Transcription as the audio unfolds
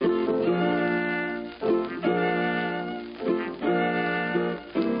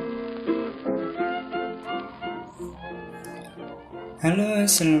Halo,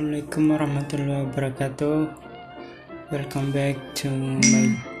 assalamualaikum warahmatullahi wabarakatuh. Welcome back to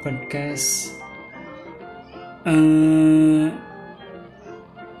my podcast.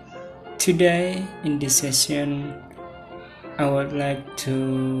 Today in this session, I would like to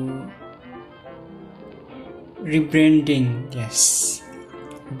rebranding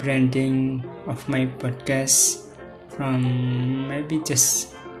of my podcast from maybe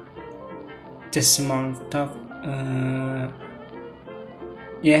just small talk.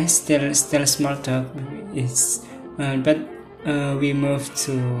 Still small talk. But we moved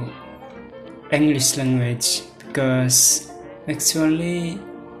to English language because actually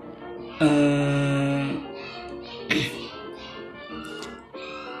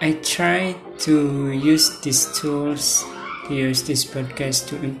I try to use these tools, to use this podcast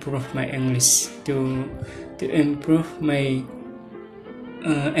to improve my English, to improve my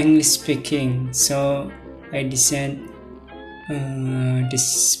English speaking. So I decided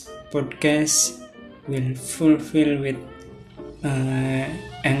this podcast will fulfill with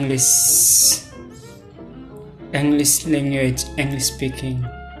English language, English speaking.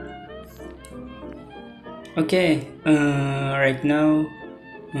 Okay, right now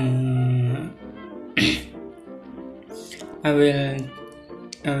I will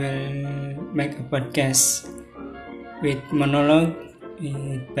make a podcast with monologue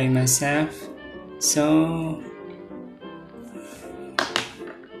by myself. So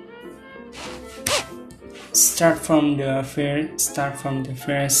start from the first.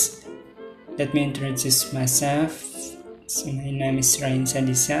 Let me introduce myself. So my name is Ryan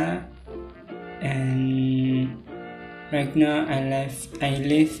Sadisa, and right now I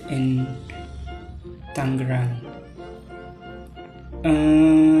live in Tangerang.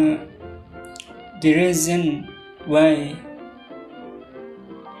 The reason why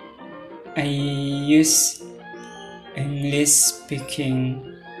I use English speaking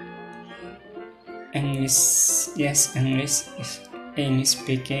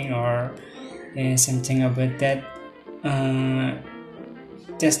or something about that.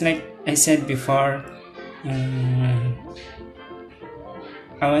 Just like I said before,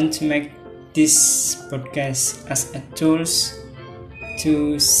 I want to make this podcast as a tools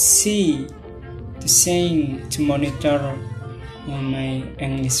to monitor my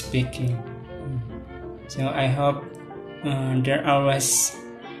English speaking. So I hope there always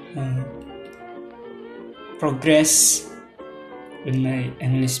progress with my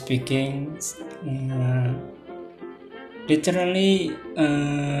English speaking. Literally,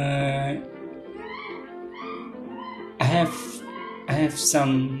 I have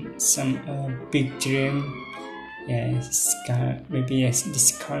some big dream. This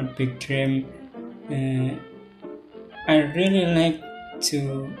called big dream. I really like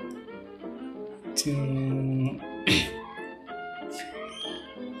to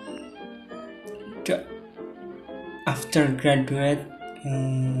after graduate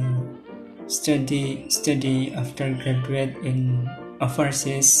study after graduate in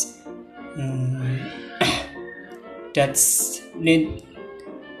overseas. That's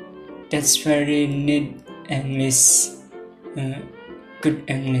very need English, good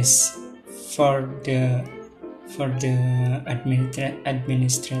English for the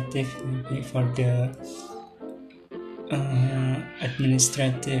administrative, maybe for the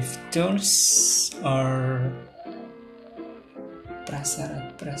administrative tools or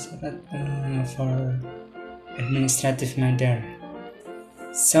prasarat for administrative matter.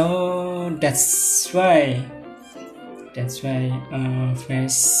 So that's why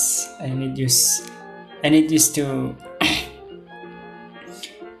first I need use to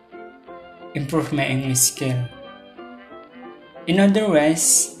improve my English skill. In other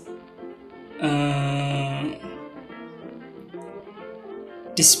words,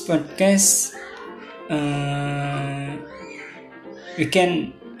 this podcast we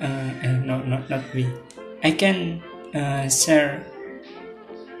can I can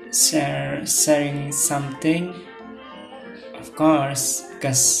sharing something, of course,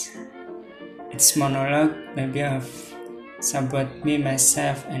 because it's monologue, maybe of about me,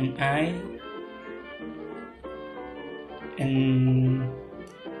 myself, and I, and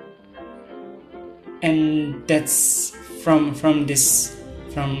that's from this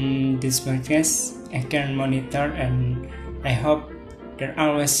podcast I can monitor, and I hope there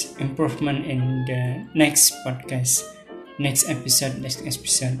always improvement in the next podcast, next episode.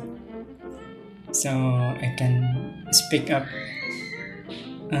 So I can speak up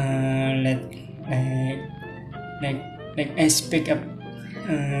like I speak up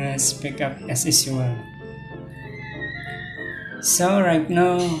as usual. So right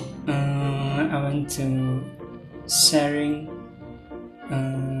now I want to sharing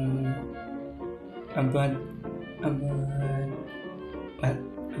uh, about what about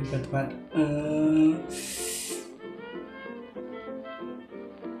what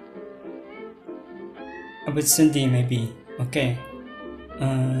about Sunday maybe. Okay.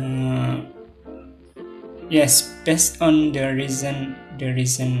 Yes, based on the reason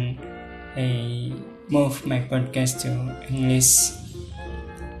I moved my podcast to English,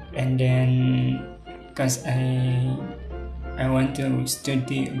 and then because I want to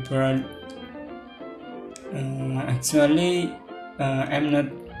study abroad. Actually,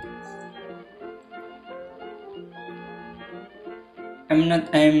 I'm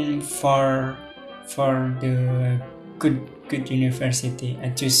for the good university. I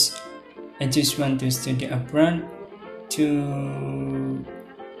just want to study abroad to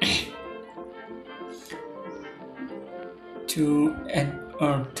add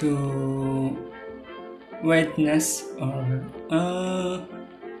or to witness or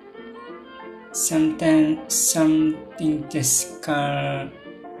sometimes something just called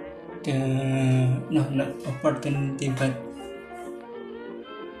the not opportunity but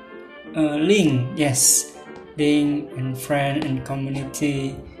link, yes, link and friend and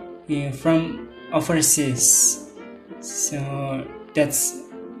community from overseas. So that's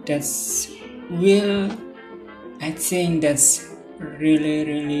will, I think that's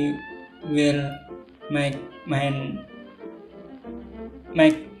really will make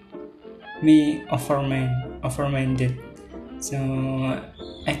me overminded. So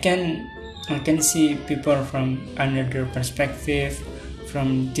I can see people from another perspective,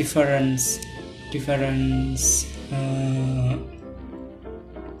 from different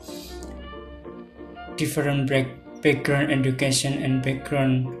background, education and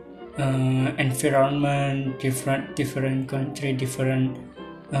background, environment, different country, different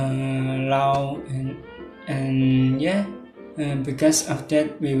law, and yeah, because of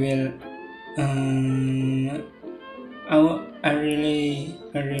that we will I really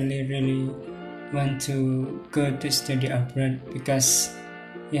want to go to study abroad because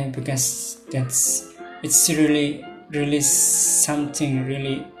it's really something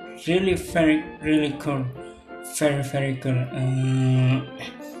really very cool, very cool.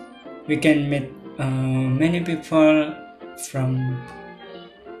 We can meet many people from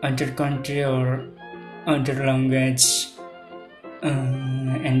other country or other language,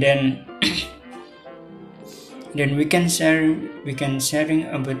 and then we can sharing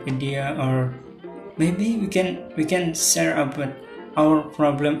about idea, or maybe we can share about our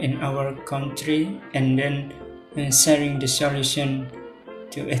problem in our country, and then sharing the solution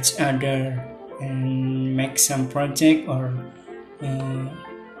to each other and make some project, or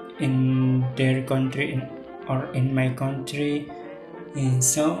in their country or in my country. And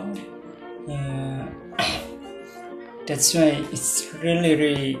so that's why it's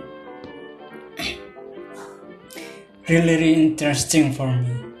really interesting for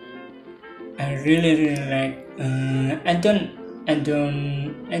me. I really like. I don't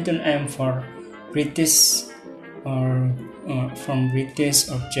aim for British or from British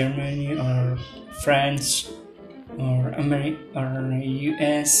or Germany or French or America or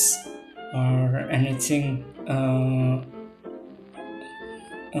US or anything.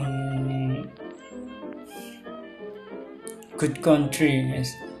 Good country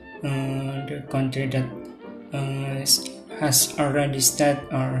is the country that has already started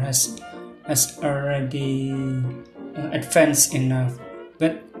or has already advanced enough.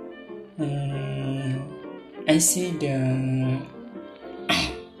 But I see the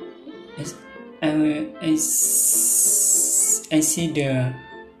I see the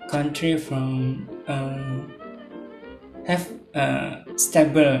country from have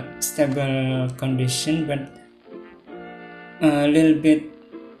stable condition, but a little bit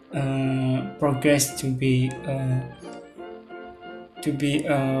progress to be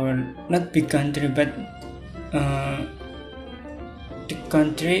not big country, but the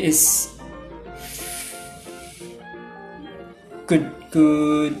country is good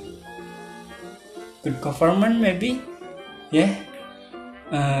government maybe, yeah,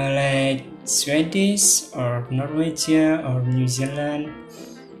 like Swedish or Norwegian or New Zealand,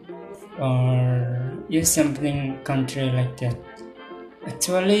 or something country like that.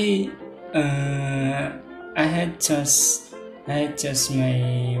 Actually, I had just my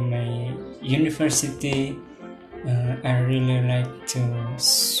university. I really like to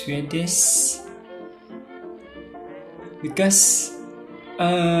Swedish because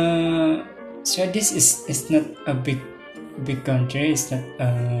Swedish is not a big country. It's not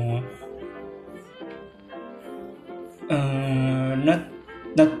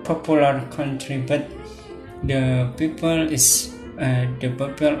not popular country, but the people is the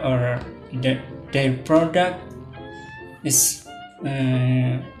bubble or their product is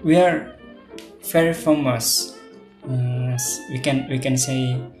we are very famous. We can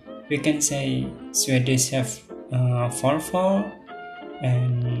say Swedish have Volvo,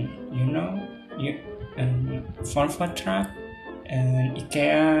 and Volvo truck and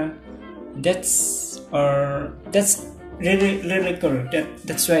IKEA. That's really cool.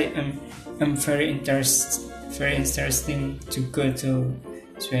 That's why I'm very interesting to go to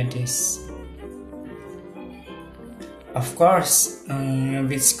Swedish. Of course,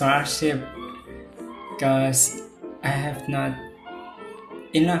 with scholarship, because I have not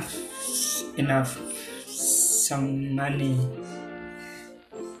enough some money.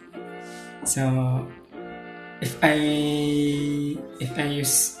 So if I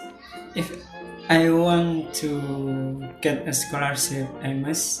want to get a scholarship, I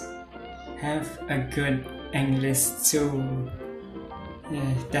must have a good English too.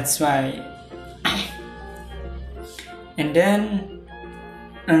 Yeah, that's why. And then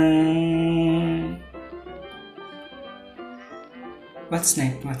what's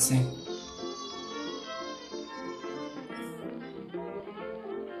next?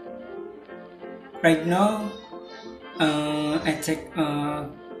 Right now, I take a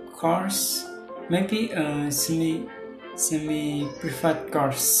course, maybe a semi private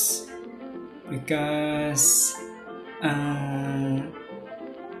course, because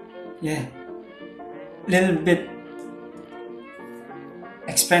little bit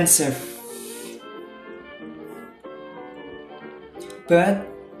expensive, but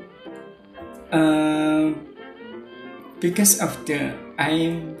because of the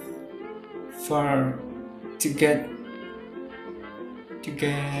aim for to get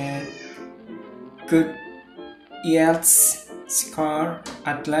good IELTS score,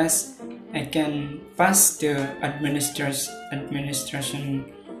 at last I can pass the administration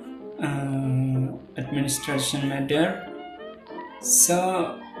matter.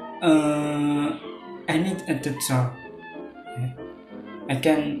 So I need a tutor. I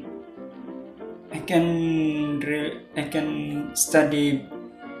can study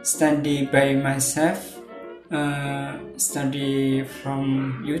by myself, study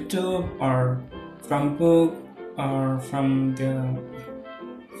from YouTube or from book or from the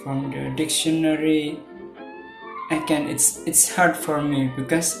dictionary. It's hard for me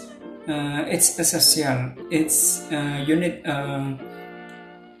because it's a social. It's you need a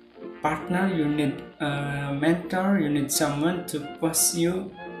partner, you need a mentor, you need someone to push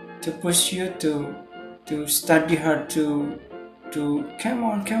you to study hard, to come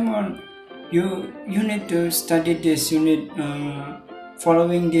on, you need to study this, you need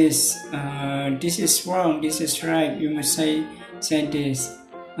following this, this is wrong, this is right, you must say this.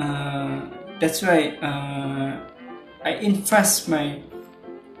 That's why I invest my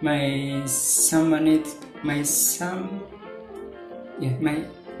money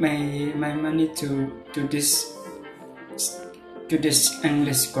to this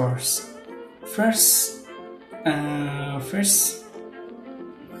English course. First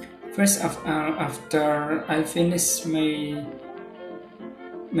after I finish my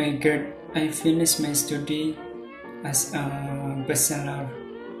study as a bachelor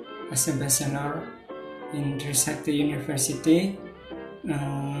in Trisakti University.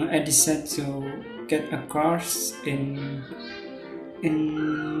 I decided to get a course in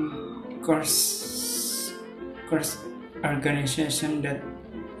course organization that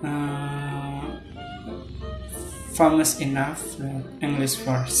famous enough, like English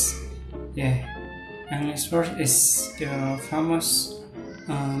First. Yeah, English First is the famous,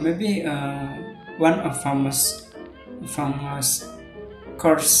 maybe one of famous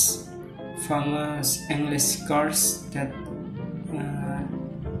English course that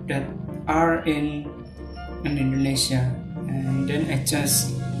are in Indonesia. And then I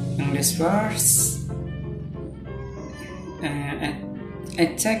chose English First. I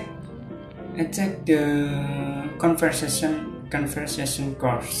check the conversation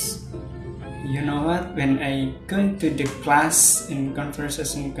course. You know what? When I go to the class in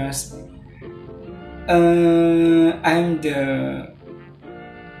conversation class, I'm the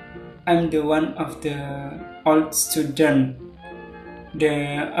one of the old student.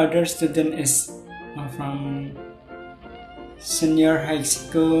 The other student is from senior high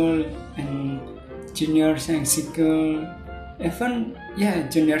school and junior high school, even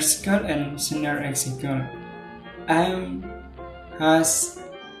junior school and senior high school. I has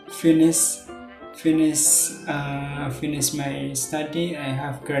finished my study. I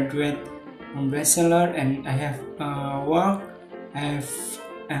have graduated from bachelor and I have work. I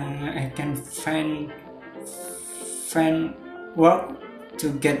can find work to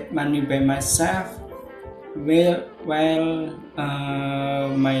get money by myself while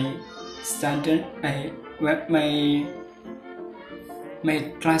my standard my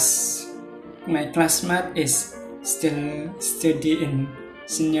class my classmate is still study in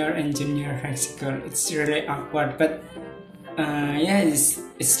senior and junior high school. It's really awkward, but yeah,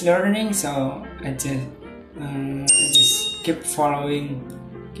 it's learning. So I just keep following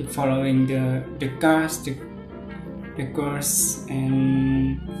the course,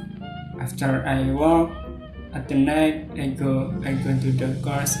 and after I work at the night, I go to the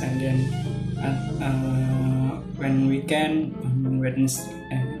course, and then when weekend on Wednesday,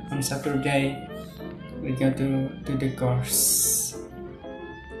 on Saturday, we go to the course.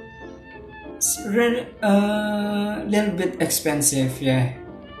 It's really little bit expensive, yeah.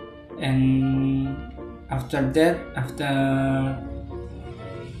 And after that, after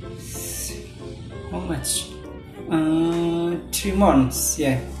how much? 3 months,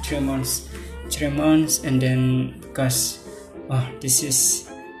 yeah, 3 months, and then because this is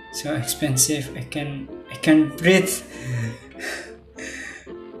so expensive, I can breathe.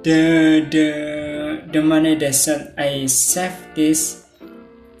 the money that I save this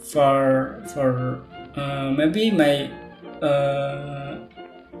for maybe my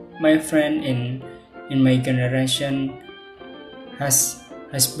friend in my generation has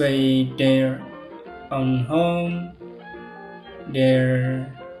buy their own home, their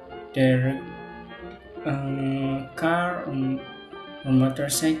car or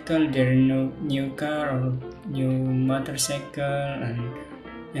motorcycle, their new car or new motorcycle,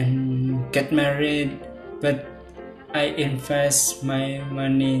 and get married. But I invest my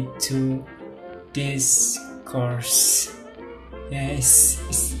money to this course. Yes,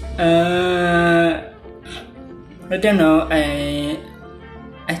 I don't know. I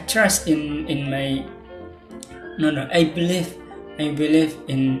trust in my I believe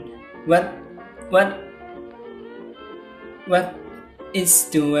in what is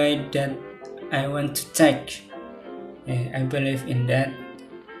the way that I want to take. I believe in that.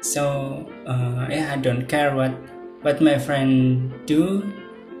 So I don't care what my friend do.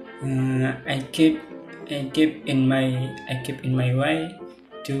 I keep in my way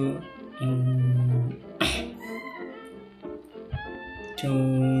to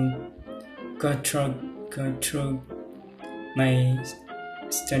go through my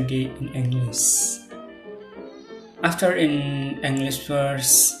study in English. After in English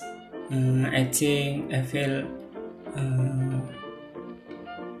first, I think I feel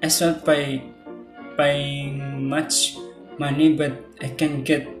I should pay much money, but I can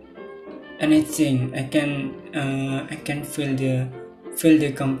get anything. I can feel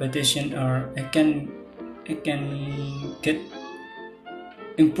the competition, or I can get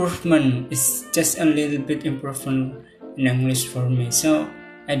improvement. It's just a little bit improvement in English for me. So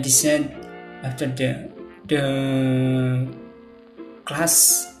I decided after the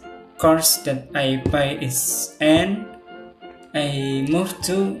course that I pay is end, I moved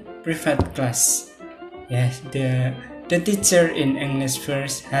to private class. Yes, the teacher in English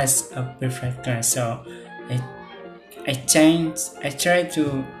first has a private class, so I try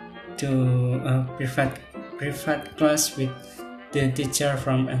to private class with the teacher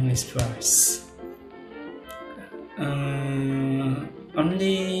from English first.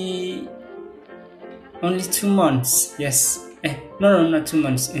 Only 2 months. Yes. No, not 2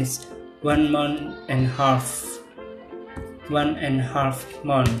 months. It's 1 month and a half. 1.5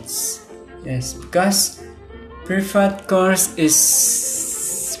 months. Yes, because private course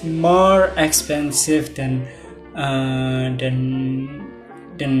is more expensive than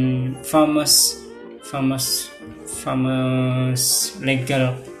famous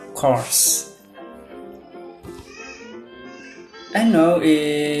legal course. I know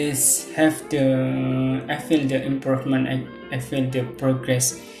I feel the improvement. I feel the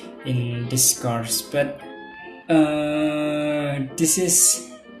progress in this course, but this is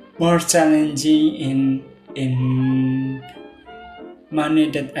more challenging in money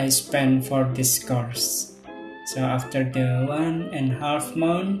that I spend for this course. So after the 1.5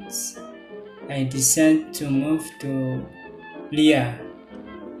 months, I decided to move to LIA.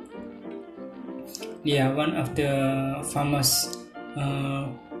 LIA, one of the famous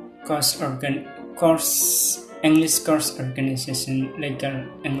English course organization, legal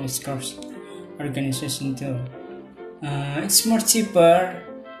English course organization too. It's more cheaper.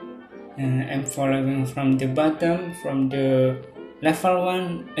 I'm following from the bottom, from the level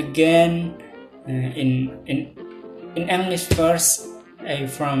 1 again. In English first, I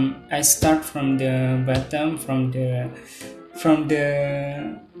start from the bottom, from the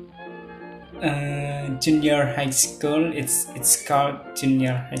junior high school. It's called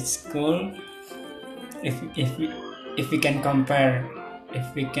junior high school. If we can compare,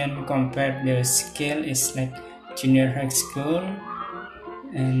 the scale is like junior high school,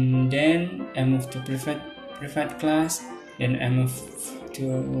 and then I moved to private class. Then I moved to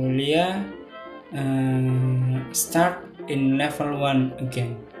Lia. Start in level 1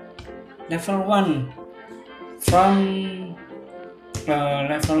 again. Level 1 from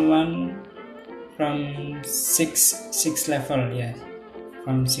level 1 from 6 level, yeah,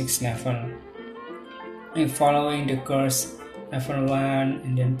 from 6 level. I'm following the course level 1,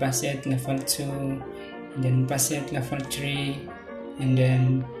 and then pass it level 2, and then pass it level 3, and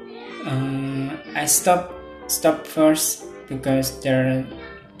then I stop first because there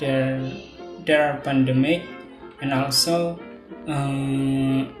are pandemic, and also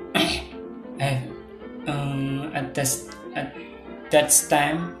at that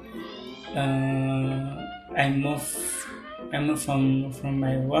time I moved from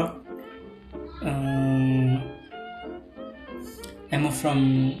my work. I moved from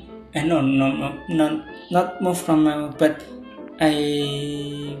not moved from my work, but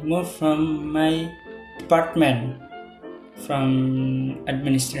I moved from my department, from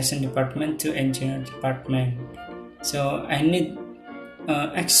administration department to engineering department. So I need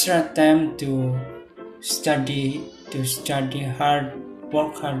extra time to study hard,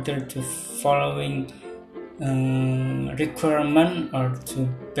 work harder to following requirement, or to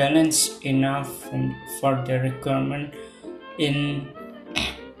balance enough for the requirement in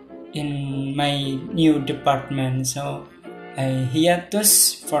my new department. So I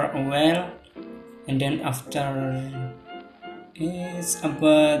hiatus for a while, and then after it's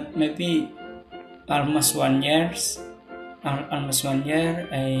about maybe almost 1 year.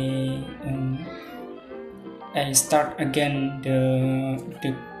 I start again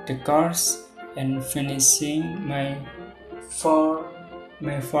the course, and finishing my fourth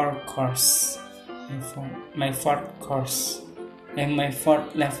course and my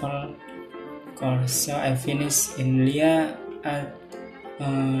fourth level course. So I finished in Lia at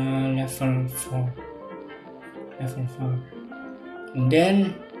level 4. And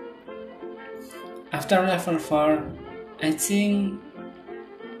then after level 4, I think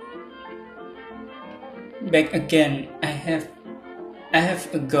back again. I have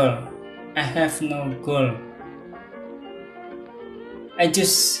a goal. I have no goal. I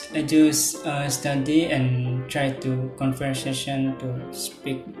just study and try to conversation, to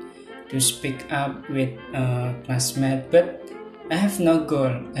speak up with classmates, but I have no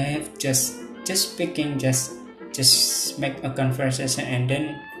goal. I have just speaking, just make a conversation, and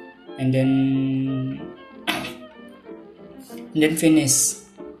then finish.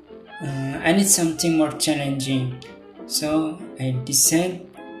 I need something more challenging, so I decide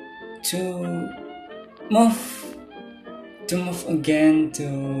to move again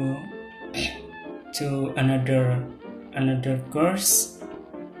to another course.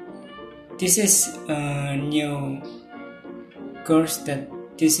 This is a new course that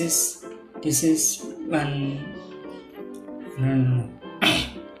this is one. No.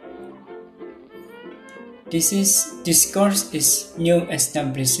 This course is new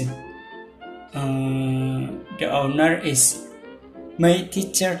established. The owner is my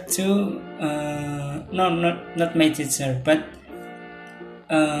teacher too. No, not my teacher, but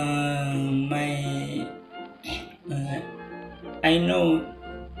I know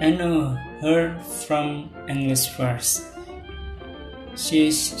her from English First. She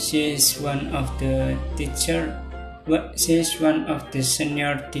is one of the teacher. She is one of the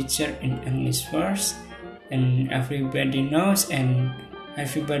senior teacher in English First, and everybody knows, and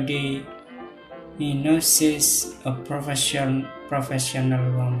everybody knows she's a professional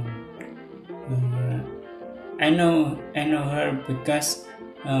woman. I know her because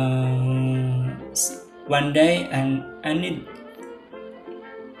one day I need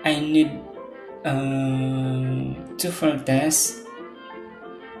TOEFL test,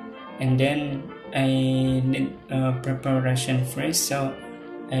 and then I need preparation first. So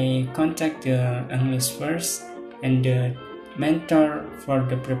I contact the English First, and the mentor for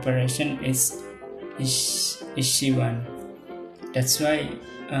the preparation is she one. That's why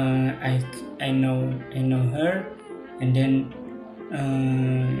I know her, and then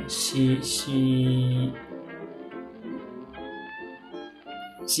she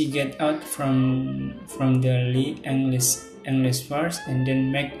get out from the lead English First, and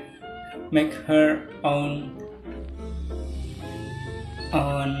then make her own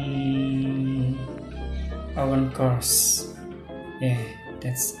course. Yeah,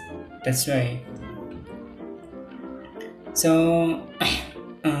 that's right. So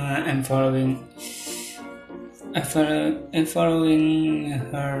I'm following. I'm following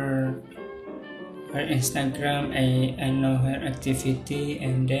her Instagram. I know her activity,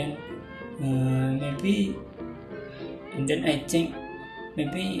 and then maybe, and then I think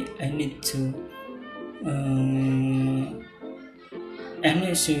maybe I need to. I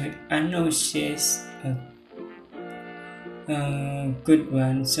know she's a good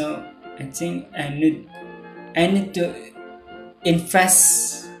one, so I think I need to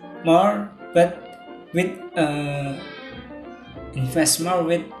invest more, but with invest more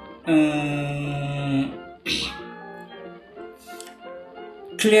with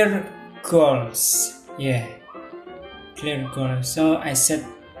clear goals. Yeah, clear goals. So I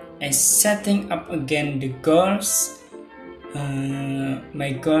setting up again the goals.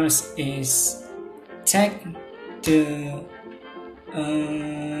 My goals is take the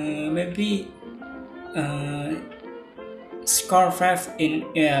maybe score 5 in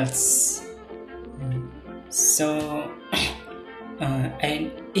IELTS. So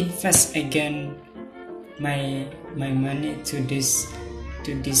I invest again my money to this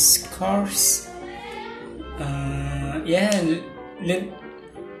course.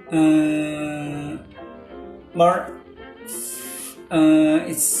 More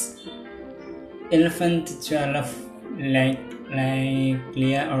it's 11 to 12 like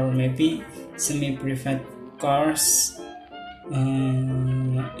Leah, or maybe semi-private course.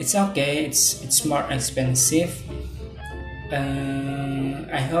 It's okay, it's more expensive.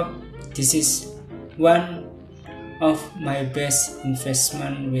 I hope this is one of my best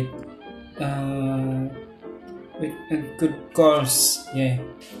investment with a good goals. Yeah,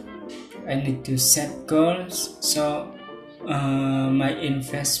 I need to set goals, so my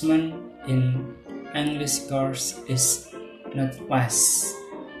investment in English course is not vast.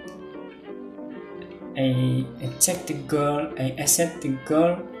 I check the goal, I accept the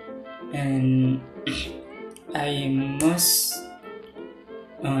goal, and I must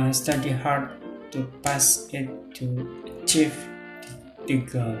study hard to pass it, to achieve the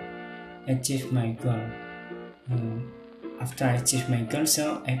goal, achieve my goal. After I achieve my goal,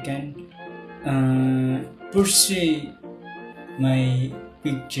 so I can pursue my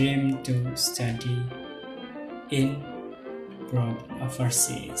big dream to study in abroad,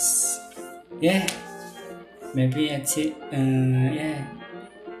 overseas. Yeah, maybe I think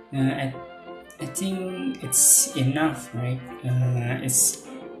I think it's enough, right? It's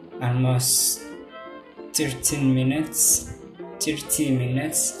almost 30 minutes.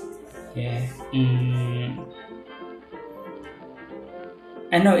 Yeah.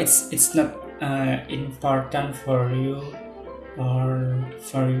 I know it's not important for you, or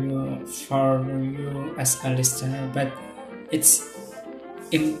for you as a listener, but it's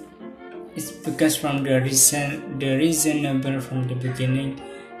because from the reasonable from the beginning.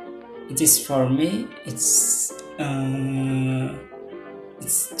 It is for me. It's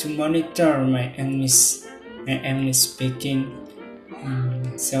to monitor my English speaking.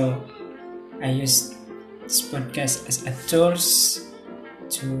 So I use this podcast as a tools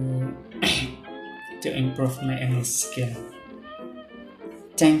to to improve my English skill.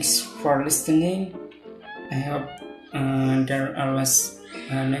 Thanks for listening. I hope there are always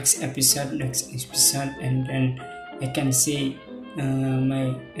next episode, and then I can see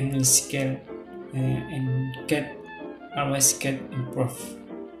my English skill and always get improved.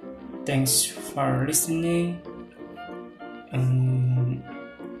 Thanks for listening.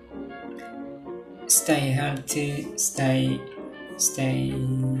 Stay healthy, stay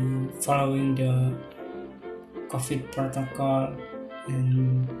following the COVID protocol,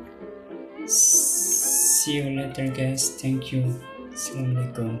 and see you later, guys. Thank you.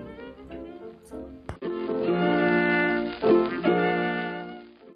 Assalamualaikum.